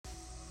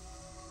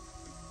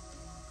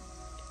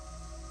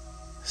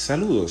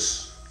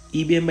Saludos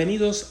y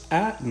bienvenidos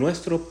a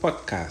nuestro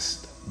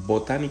podcast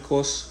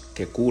Botánicos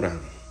que Curan.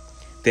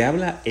 Te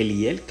habla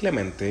Eliel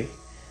Clemente,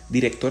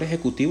 director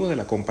ejecutivo de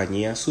la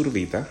compañía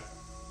Survita,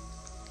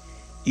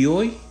 y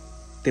hoy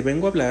te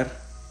vengo a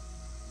hablar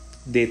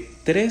de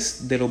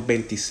 3 de los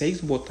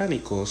 26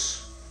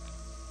 botánicos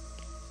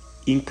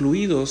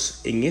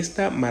incluidos en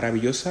esta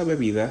maravillosa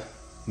bebida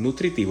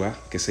nutritiva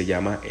que se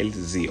llama el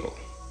Zeal.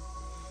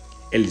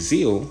 El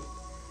Zeal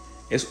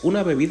es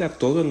una bebida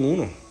todo en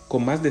uno,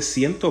 con más de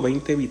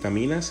 120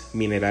 vitaminas,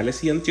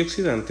 minerales y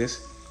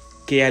antioxidantes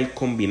que al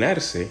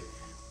combinarse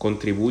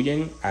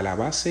contribuyen a la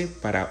base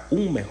para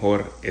un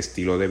mejor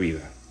estilo de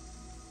vida.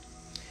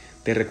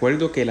 Te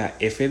recuerdo que la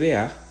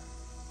FDA,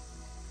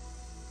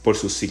 por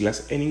sus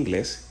siglas en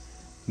inglés,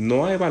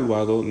 no ha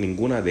evaluado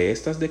ninguna de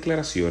estas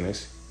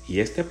declaraciones y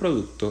este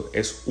producto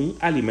es un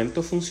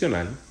alimento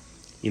funcional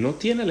y no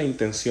tiene la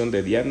intención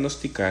de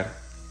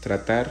diagnosticar,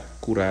 tratar,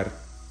 curar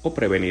o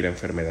prevenir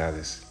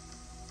enfermedades.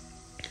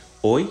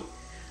 Hoy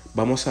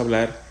vamos a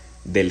hablar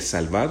del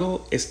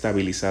salvado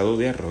estabilizado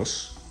de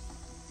arroz,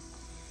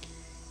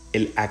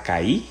 el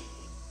acaí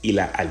y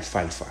la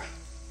alfalfa.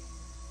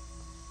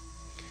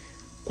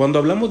 Cuando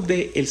hablamos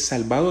de el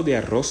salvado de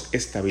arroz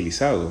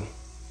estabilizado,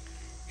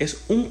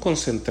 es un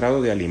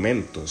concentrado de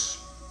alimentos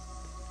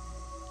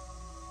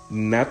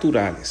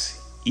naturales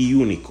y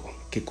único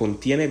que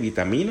contiene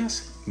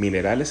vitaminas,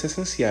 minerales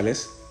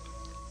esenciales,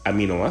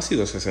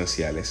 aminoácidos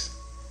esenciales,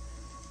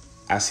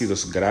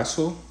 ácidos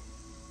grasos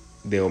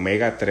de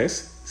omega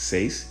 3,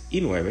 6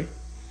 y 9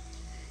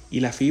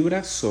 y la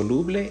fibra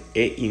soluble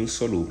e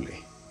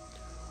insoluble,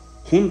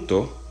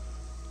 junto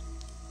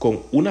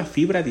con una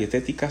fibra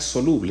dietética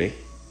soluble,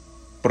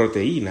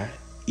 proteína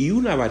y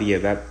una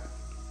variedad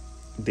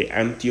de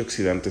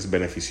antioxidantes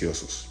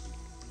beneficiosos.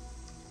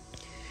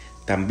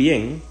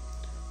 También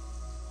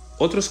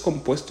otros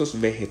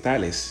compuestos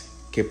vegetales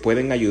que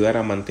pueden ayudar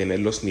a mantener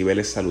los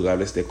niveles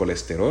saludables de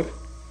colesterol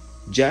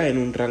ya en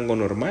un rango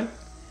normal,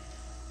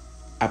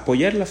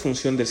 apoyar la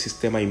función del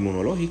sistema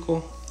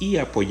inmunológico y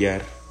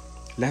apoyar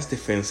las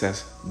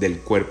defensas del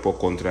cuerpo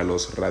contra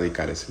los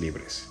radicales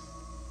libres.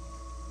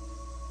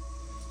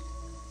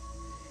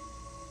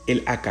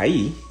 El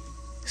acaí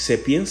se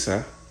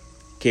piensa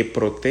que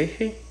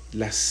protege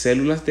las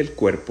células del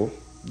cuerpo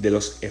de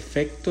los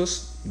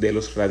efectos de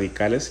los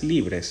radicales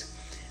libres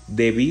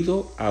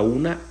debido a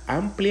una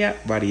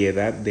amplia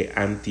variedad de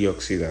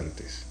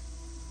antioxidantes.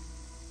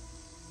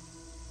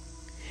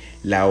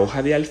 La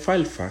hoja de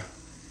alfalfa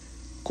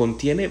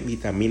contiene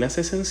vitaminas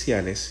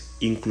esenciales,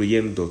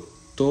 incluyendo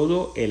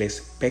todo el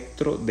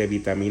espectro de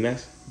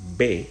vitaminas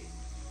B,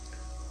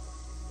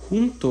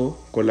 junto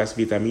con las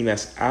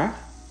vitaminas A,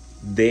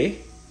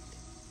 D,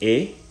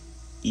 E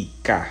y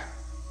K.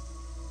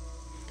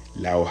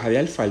 La hoja de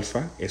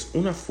alfalfa es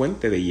una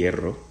fuente de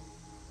hierro,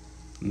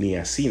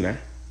 niacina,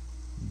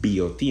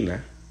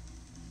 biotina,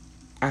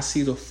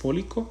 ácido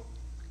fólico,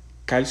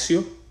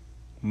 calcio,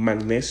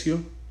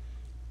 magnesio,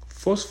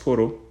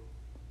 fósforo,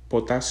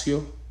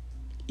 potasio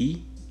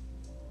y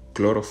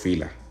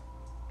clorofila.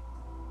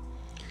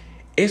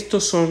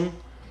 Estos son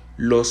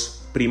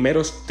los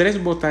primeros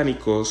 3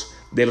 botánicos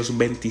de los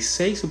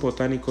 26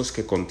 botánicos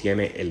que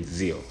contiene el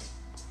Zeal.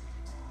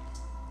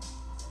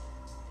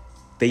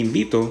 Te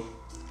invito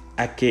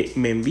a que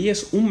me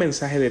envíes un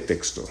mensaje de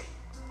texto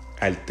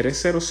al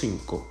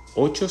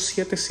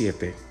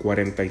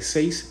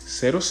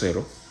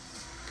 305-877-4600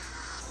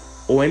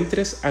 o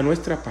entres a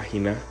nuestra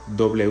página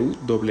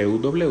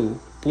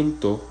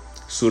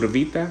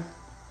www.survita.com.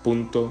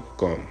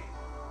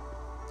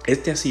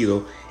 Este ha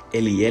sido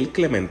Eliel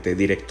Clemente,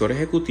 director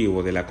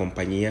ejecutivo de la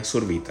compañía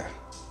Survita.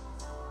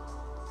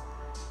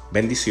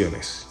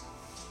 Bendiciones.